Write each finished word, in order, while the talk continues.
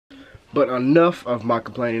But enough of my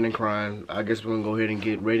complaining and crying. I guess we're gonna go ahead and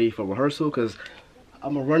get ready for rehearsal because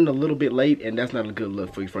I'm gonna run a little bit late and that's not a good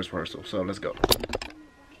look for your first rehearsal. So let's go.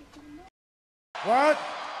 What?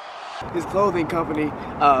 His clothing company,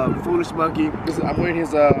 Foolish Monkey. I'm wearing his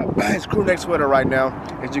crew neck sweater right now.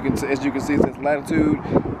 As you can see, it says Latitude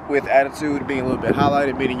with attitude being a little bit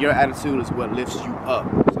highlighted, meaning your attitude is what lifts you up.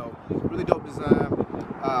 So really dope design.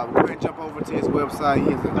 Go ahead and jump over to his website.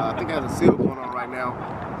 He has, I think, has a sale going on right now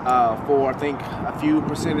for I think a few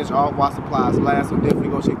percentage off while supplies last. So definitely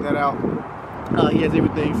go check that out. He has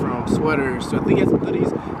everything from sweaters to I think he has some hoodies,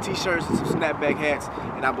 t-shirts, and some snapback hats.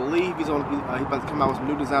 And I believe he's about to come out with some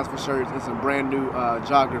new designs for shirts and some brand new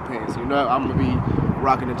jogger pants. You know, I'm gonna be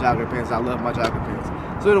rocking the jogger pants. I love my jogger pants.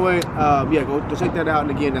 So anyway, yeah, go check that out.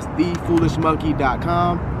 And again, that's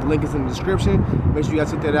thefoolishmonkey.com. The link is in the description. Make sure you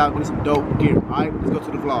guys check that out. Get some dope gear. All right, let's go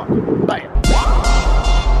to the vlog. Bye.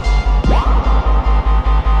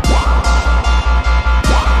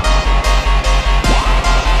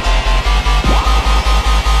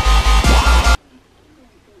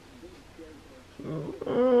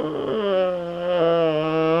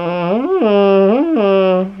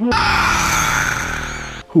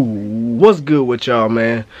 What's good with y'all,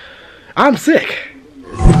 man? I'm sick.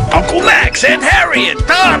 Uncle Max and Harriet,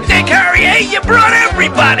 Tom, Dick, Harry, hey, you brought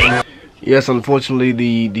everybody. Yes, unfortunately,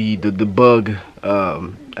 the bug,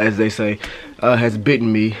 as they say, has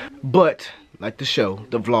bitten me. But like the show,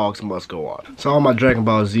 the vlogs must go on. So all my Dragon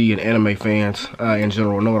Ball Z and anime fans in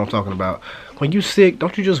general know what I'm talking about. When you sick,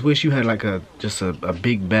 don't you just wish you had like just a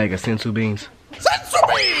big bag of sensu beans? Sensu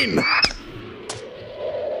bean!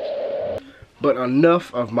 But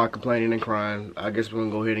enough of my complaining and crying. I guess we're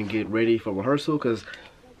gonna go ahead and get ready for rehearsal because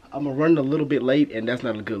I'm gonna run a little bit late and that's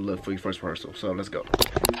not a good look for your first rehearsal. So let's go.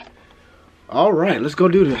 All right, let's go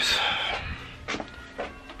do this.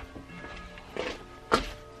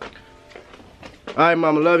 All right,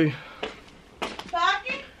 mama, love you.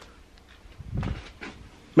 Talking?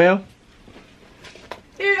 Ma'am?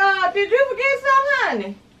 Did you forget something,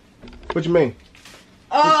 honey? What you mean?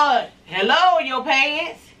 Hello, your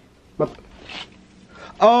pants.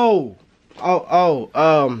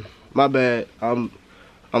 My bad. I'm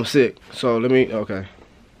sick. So let me, okay.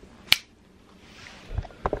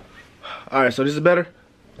 All right, so this is better?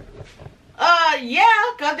 Yeah,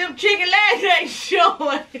 cause them chicken legs ain't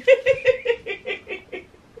showing.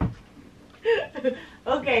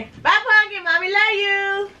 Okay, bye, Pumpkin. Mommy love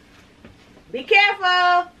you. Be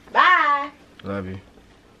careful. Bye. Love you.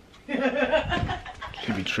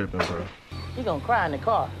 She be tripping, bro. You gonna cry in the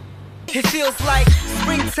car. It feels like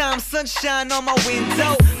springtime sunshine on my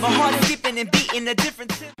window. My heart is skipping and beating a different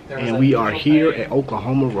tempo. And we are here at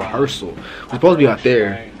Oklahoma rehearsal. We're supposed to be out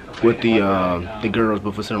there with the girls,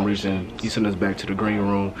 but for some reason he sent us back to the green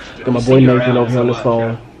room. Got my boy Nathan over here on his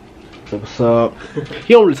phone. What's up?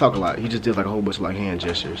 He don't really talk a lot. He just did like a whole bunch of like hand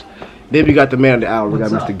gestures. Then we got the man of the hour. We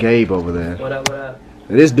got Mr. Gabe over there. What up? What up?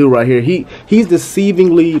 And this dude right here, he's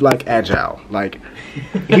deceivingly like agile. Like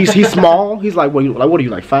he's small. He's like what are you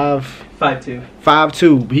like 5'2".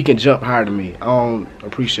 5'2", but he can jump higher than me. I don't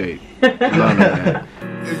appreciate none of that.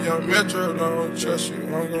 If young Metro don't trust you,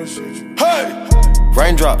 I'm gonna shoot you. Hey!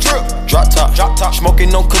 Raindrop, drop top, smoking,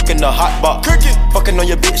 no cooking, the hot box. Cooking, fucking on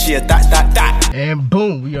your bitch, yeah, that. And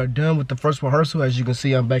boom, we are done with the first rehearsal. As you can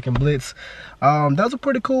see, I'm back in Blitz. That was a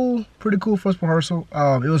pretty cool first rehearsal.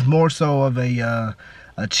 It was more so of a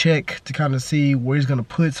check to kind of see where he's gonna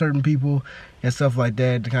put certain people and stuff like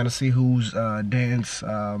that, to kind of see whose dance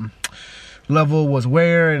level was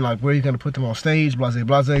where and like where he's gonna put them on stage, blase.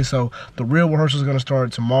 So the real rehearsal is gonna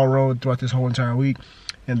start tomorrow throughout this whole entire week,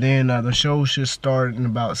 and then the show should start in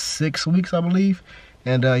about 6 weeks, I believe.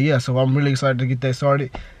 And yeah, so I'm really excited to get that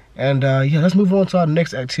started. And yeah, let's move on to our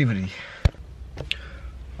next activity.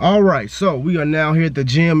 All right, so we are now here at the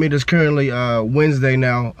gym. It is currently Wednesday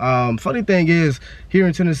now. Funny thing is, here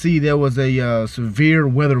in Tennessee, there was a severe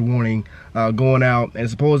weather warning going out, and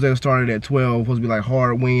suppose they started at 12. Supposed to be like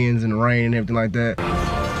hard winds and rain and everything like that.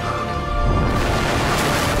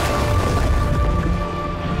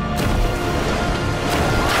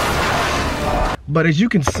 But as you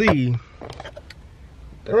can see,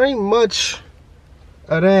 there ain't much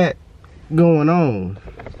of that going on.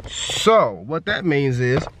 So what that means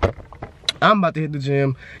is I'm about to hit the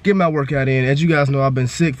gym, get my workout in. As you guys know, I've been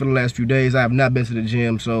sick for the last few days. I have not been to the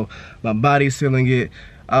gym, so my body's feeling it.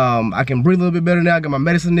 I can breathe a little bit better now. I got my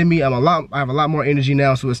medicine in me. I have a lot more energy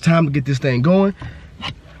now, so it's time to get this thing going.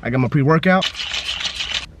 I got my pre-workout.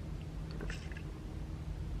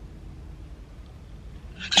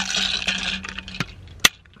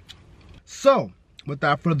 So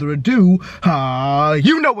without further ado,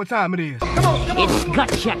 you know what time it is. Come on, come on. It's gut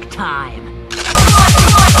check time.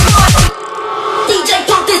 DJ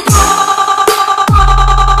pump it.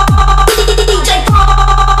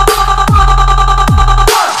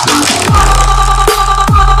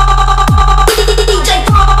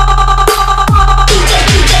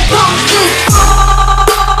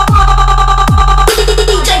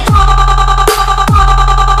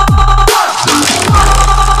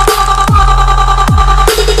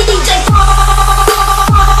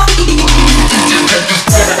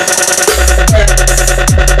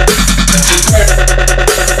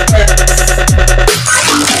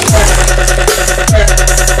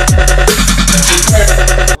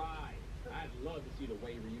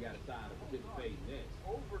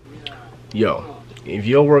 Yo, if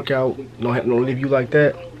your workout don't leave you like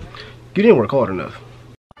that, you didn't work hard enough.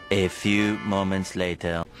 A few moments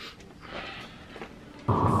later.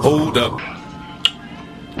 Hold up.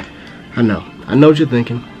 I know what you're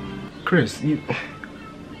thinking. Chris, you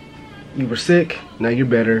were sick, now you're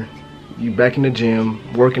better. You back in the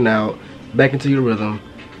gym, working out, back into your rhythm,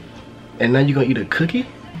 and now you're gonna eat a cookie?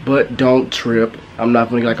 But don't trip. I'm not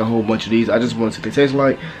gonna get like a whole bunch of these. I just want to see what they taste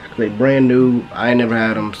like. They brand new. I ain't never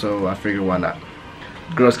had them, so I figured why not.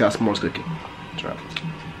 Girl Scout s'mores cookie. Try it.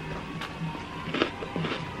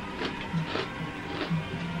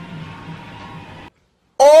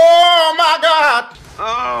 Oh my God!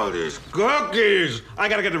 Oh, these cookies! I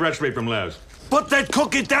gotta get the recipe from Les. Put that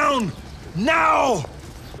cookie down now!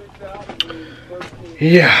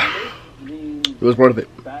 Yeah, it was worth it.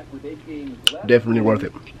 Definitely worth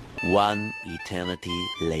it. One eternity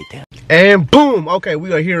later. And boom! Okay,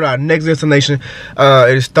 we are here at our next destination.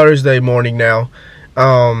 It is Thursday morning now.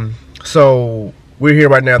 So we're here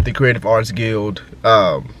right now at the Creative Arts Guild,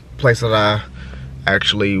 place that I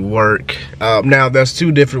actually work. Now there's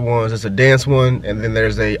two different ones. There's a dance one and then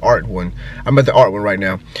there's a art one. I'm at the art one right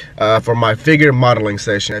now for my figure modeling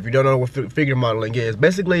session. If you don't know what figure modeling is,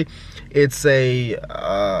 basically it's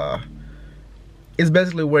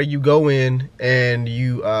basically where you go in and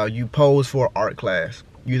you pose for an art class.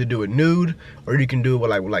 You either do it nude or you can do it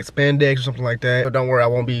with like spandex or something like that. But don't worry, I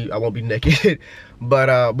won't be naked.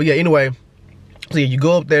 but yeah, anyway, so yeah, you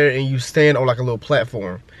go up there and you stand on like a little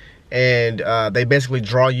platform, and they basically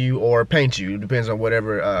draw you or paint you. It depends on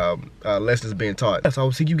whatever lesson is being taught. So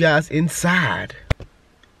I'll see you guys inside.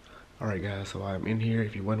 Alright guys, so I'm in here.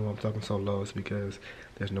 If you wonder why I'm talking so low, it's because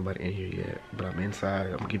there's nobody in here yet. But I'm inside.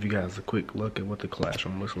 I'm gonna give you guys a quick look at what the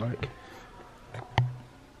classroom looks like.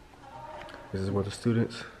 This is where the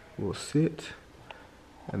students will sit,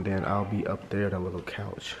 and then I'll be up there at a little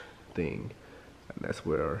couch thing, and that's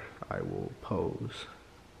where I will pose.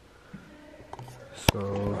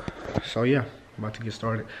 So yeah, I'm about to get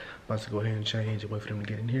started. I'm about to go ahead and change and wait for them to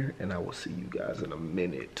get in here, and I will see you guys in a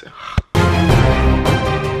minute.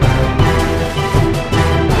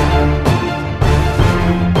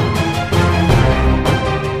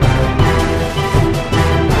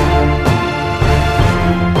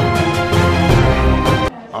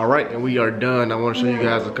 Alright, and we are done. I want to show you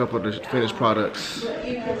guys a couple of the finished products.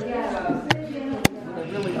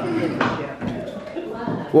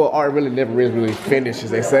 Well, art really never is really finished, as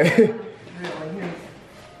they say.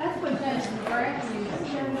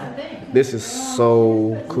 This is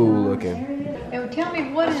so cool looking. Tell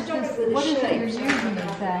me, what is this? What is it you're using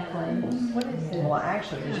exactly? What is it? Well,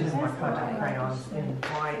 actually, it's using my contact crayons in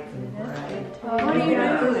white and gray. What are you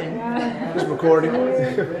doing? Just recording.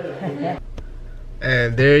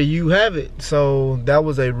 And there you have it. So that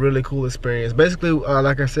was a really cool experience. Basically,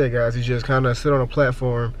 like I said, guys, you just kind of sit on a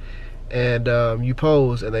platform and you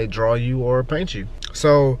pose and they draw you or paint you.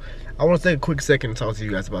 So I want to take a quick second to talk to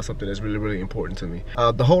you guys about something that's really, really important to me.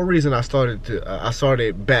 The whole reason I started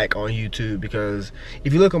back on YouTube, because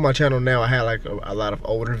if you look on my channel now, I had like a lot of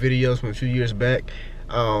older videos from a few years back.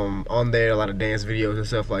 On there, a lot of dance videos and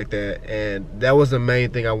stuff like that, and that was the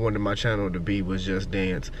main thing I wanted my channel to be, was just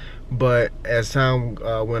dance. But as time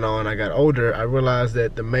went on, I got older, I realized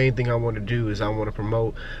that the main thing I want to do is I want to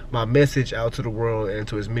promote my message out to the world and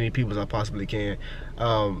to as many people as I possibly can.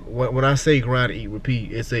 When I say grind, eat,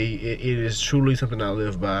 repeat, it is truly something I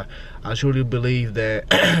live by. I truly believe that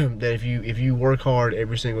that if you work hard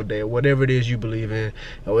every single day, or whatever it is you believe in,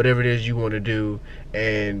 or whatever it is you want to do,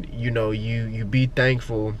 and you know you be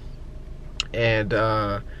thankful, and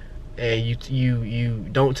you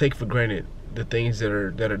don't take for granted the things that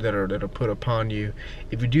are put upon you.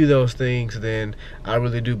 If you do those things, then I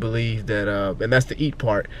really do believe that, and that's the eat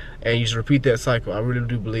part, and you should repeat that cycle. I really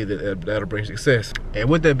do believe that that'll bring success. And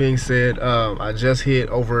with that being said, I just hit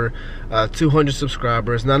over 200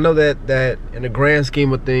 subscribers, and I know that in the grand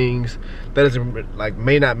scheme of things, that isn't like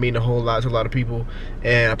may not mean a whole lot to a lot of people.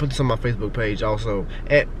 And I put this on my Facebook page also.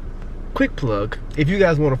 And quick plug, if you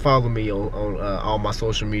guys want to follow me on all my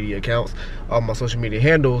social media accounts, all my social media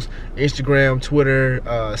handles, Instagram, Twitter,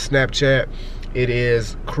 Snapchat, it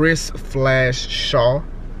is Chris Flash Shaw.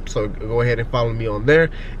 So go ahead and follow me on there.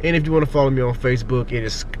 And if you want to follow me on Facebook, it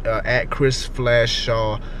is at Chris Flash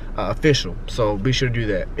Shaw official. So be sure to do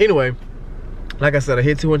that. Anyway, like I said, I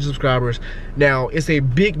hit 200 subscribers. Now, it's a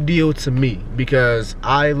big deal to me because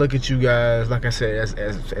I look at you guys, like I said,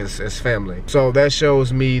 as family. So that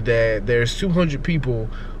shows me that there's 200 people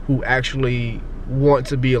who actually want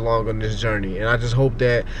to be along on this journey. And I just hope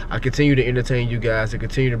that I continue to entertain you guys, and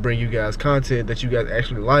continue to bring you guys content that you guys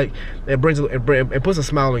actually like, and puts a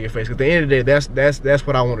smile on your face. At the end of the day, that's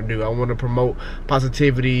what I want to do. I want to promote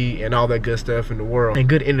positivity and all that good stuff in the world, and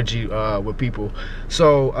good energy with people.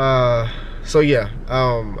 So yeah,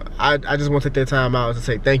 I just want to take that time out to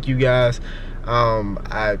say thank you guys.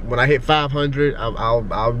 When I hit 500,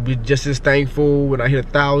 I'll be just as thankful. When I hit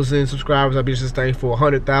 1,000 subscribers, I'll be just as thankful.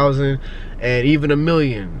 100,000, and even 1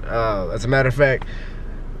 million. As a matter of fact,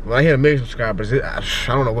 when I hit 1 million subscribers, I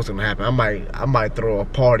don't know what's gonna happen. I might throw a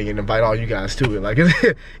party and invite all you guys to it. Like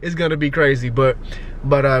it's gonna be crazy. But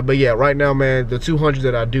yeah, right now, man, the 200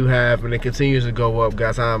 that I do have, and it continues to go up,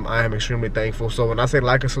 guys. I am extremely thankful. So when I say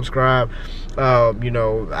like and subscribe, you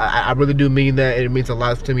know, I really do mean that, and it means a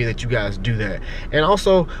lot to me that you guys do that. And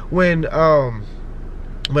also when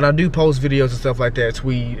I do post videos and stuff like that,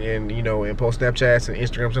 tweet and, you know, and post Snapchats and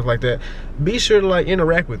Instagram, stuff like that, be sure to like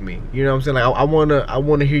interact with me. You know what I'm saying? Like I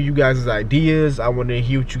wanna hear you guys' ideas. I wanna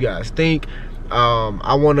hear what you guys think.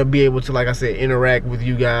 I wanna be able to, like I said, interact with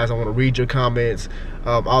you guys. I wanna read your comments,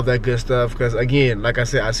 all that good stuff. Because again, like I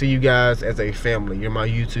said, I see you guys as a family. You're my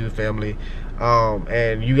YouTube family.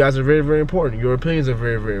 And you guys are very, very important. Your opinions are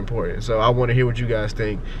very, very important. So I wanna hear what you guys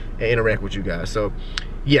think and interact with you guys. So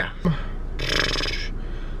yeah.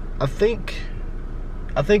 I think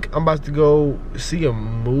I'm about to go see a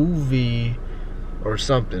movie or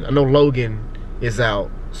something. I know Logan is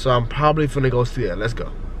out, so I'm probably finna go see that. Let's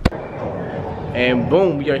go. And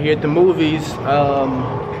boom, we are here at the movies.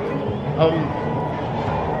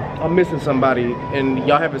 I'm missing somebody, and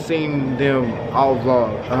y'all haven't seen them all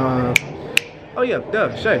vlog. Oh yeah,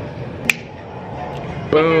 duh, Shay.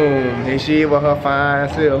 Boom, and she with her fine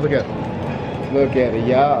self. Look at it,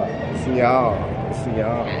 y'all. See y'all.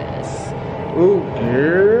 Yes. Ooh,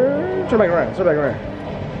 yeah. Turn back around.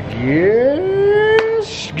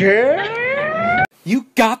 Yes, girl. You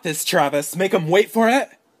got this, Travis. Make him wait for it.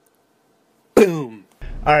 Boom.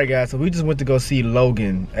 All right, guys. So we just went to go see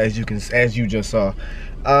Logan, as you just saw.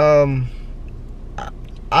 I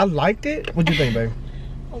liked it. What do you think, babe?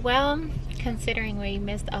 Well, considering we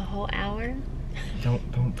missed a whole hour.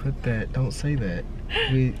 Don't put that. Don't say that.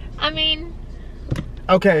 I mean.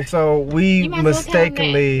 Okay, so we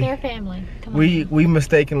mistakenly, their family. We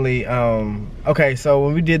mistakenly, okay, so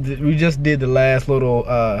when we just did the last little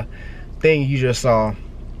thing you just saw,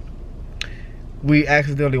 we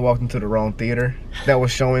accidentally walked into the wrong theater that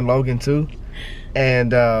was showing Logan 2,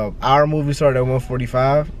 and our movie started at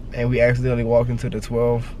 1:45, and we accidentally walked into the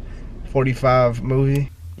 12:45 movie.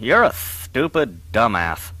 You're a stupid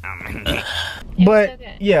dumbass. But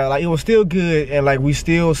yeah, like it was still good, and like we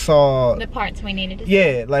still saw the parts we needed to see.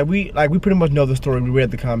 Yeah, like we pretty much know the story. We read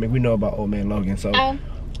the comic. We know about Old Man Logan. So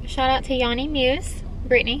shout out to Yanni Muse,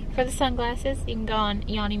 Brittany, for the sunglasses. You can go on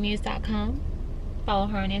YanniMuse.com. Follow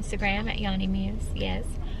her on Instagram at Yanni Muse. Yes.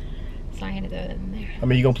 So I had to throw that in there. I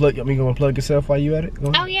mean, you gonna plug yourself while you at it?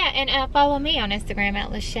 Oh yeah, and follow me on Instagram at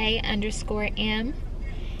Lachey_M.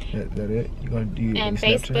 That it? You gonna do? And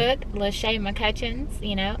Facebook, Lachey McCutcheons.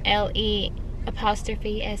 You know, LE''SHAI.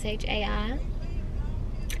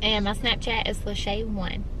 And my Snapchat is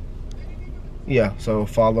Lachey1. Yeah, so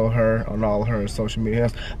follow her on all her social media.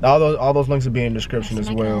 All those links will be in the description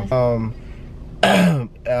as well.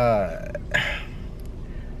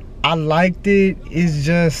 I liked it. It's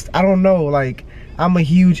just, I don't know, like I'm a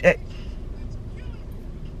huge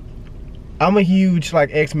like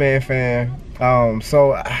X-Men fan.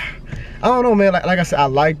 So I don't know, man. Like I said, I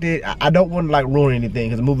liked it. I don't want to like ruin anything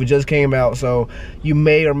because the movie just came out, so you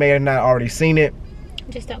may or may have not already seen it.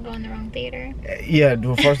 Just don't go in the wrong theater. Yeah,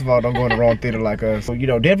 well, first of all, don't go in the wrong theater like us. So, you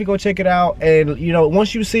know, definitely go check it out. And, you know,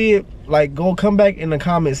 once you see it, like, come back in the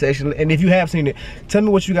comment section. And if you have seen it, tell me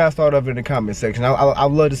what you guys thought of it in the comment section.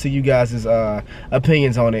 I'd love to see you guys'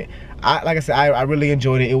 opinions on it. Like I said, I really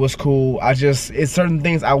enjoyed it. It was cool. It's certain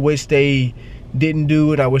things I wish they didn't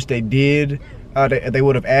do and I wish they did. They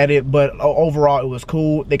would have added. But overall, it was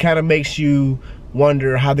cool. It kind of makes you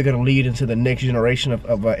wonder how they're gonna lead into the next generation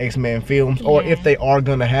of X-Men films, or if they are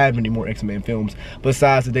gonna have any more X-Men films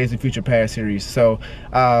besides the Days of Future Past series. So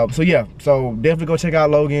yeah, so definitely go check out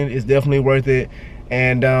Logan. It's definitely worth it.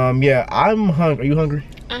 And yeah, I'm hungry. Are you hungry?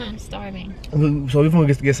 I'm starving. So we're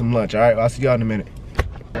gonna get some lunch. All right, I'll see y'all in a minute.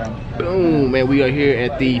 Boom, man, we are here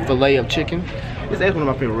at the Filet of Chicken. It's actually one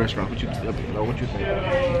of my favorite restaurants. What you think?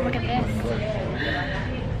 Look at this.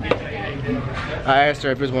 I asked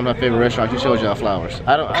her if it's one of my favorite restaurants. She showed y'all flowers.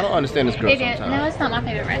 I don't understand this girl sometimes. No, it's not my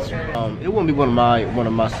favorite restaurant. It wouldn't be one of my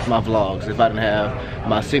vlogs if I didn't have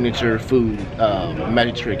my signature food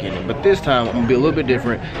magic trick in it. But this time I'm gonna be a little bit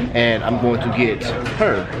different, and I'm going to get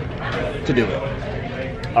her to do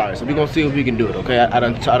it. All right, so we're gonna see if we can do it. Okay, I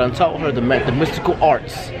done taught her the mystical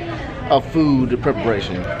arts of food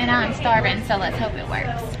preparation. And I'm starving, so let's hope it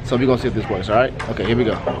works. So we're gonna see if this works. All right. Okay, here we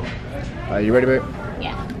go. Are you ready, babe?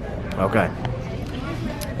 Yeah. Okay.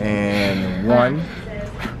 And one.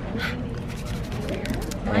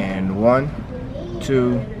 And 1,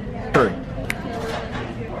 2, 3.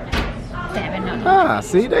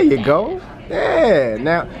 See, there you go. Yeah.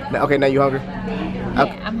 Now okay, now you hungry? Yeah,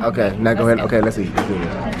 I'm hungry. Okay, now go ahead. Okay, let's eat. Let's do this.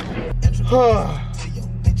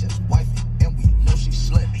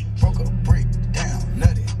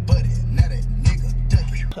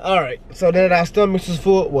 All right, so then our stomachs is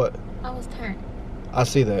full. What? I was turned. I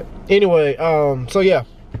see that. Anyway, so yeah,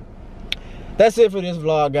 that's it for this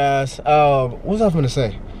vlog, guys. What was I gonna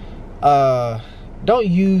say? Don't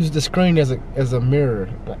use the screen as a mirror.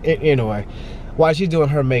 Anyway, while she's doing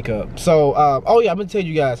her makeup. So, oh yeah, I'm gonna tell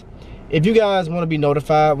you guys. If you guys want to be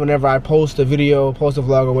notified whenever I post a video, post a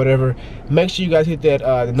vlog or whatever, make sure you guys hit that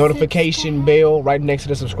the notification bell right next to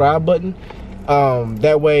the subscribe button.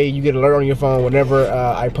 That way you get an alert on your phone whenever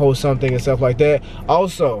I post something and stuff like that.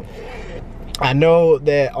 Also, I know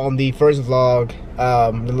that on the first vlog,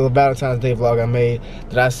 the little Valentine's Day vlog I made,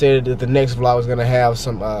 that I said that the next vlog was gonna have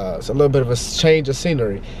some a little bit of a change of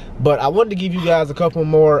scenery. But I wanted to give you guys a couple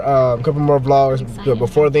more vlogs. But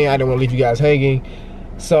before then, I didn't want to leave you guys hanging.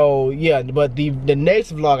 So yeah, but the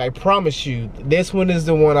next vlog, I promise you, this one is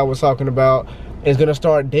the one I was talking about. It's gonna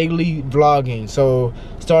start daily vlogging. So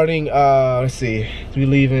starting, let's see, we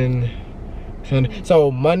leaving Sunday.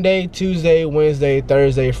 So Monday, Tuesday, Wednesday,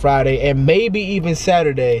 Thursday, Friday, and maybe even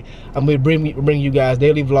Saturday, I'm gonna bring you guys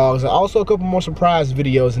daily vlogs, and also a couple more surprise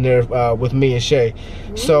videos in there with me and Shay.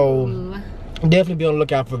 So definitely be on the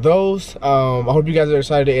lookout for those. I hope you guys are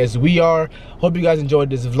excited as we are. Hope you guys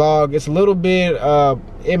enjoyed this vlog. It's a little bit,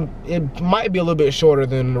 it might be a little bit shorter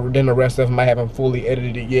than the rest of them. I haven't fully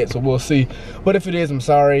edited it yet, so we'll see. But if it is, I'm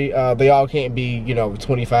sorry. They all can't be, you know,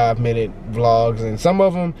 25-minute vlogs, and some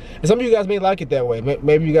of you guys may like it that way.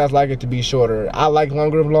 Maybe you guys like it to be shorter. I like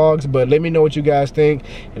longer vlogs, but let me know what you guys think,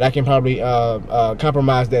 and I can probably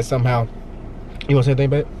compromise that somehow. You want to say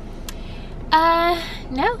anything, babe?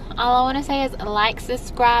 No. All I want to say is like,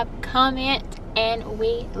 subscribe, comment, and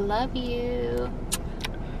we love you.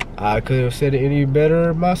 I could have said it any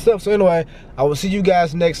better myself. So anyway, I will see you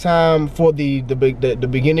guys next time for the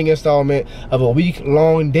beginning installment of a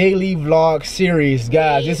week-long daily vlog series.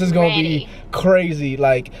 Guys, this is gonna be crazy.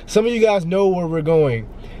 Like, some of you guys know where we're going,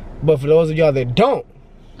 but for those of y'all that don't,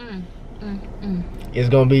 it's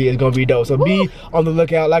gonna be dope. So be on the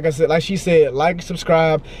lookout. Like I said, like she said, like,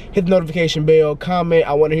 subscribe, hit the notification bell, comment.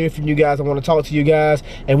 I want to hear from you guys. I want to talk to you guys,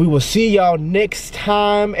 and we will see y'all next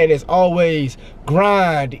time. And as always,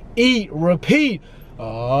 grind, eat, repeat.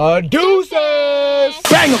 Deuces.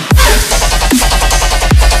 Bang 'em.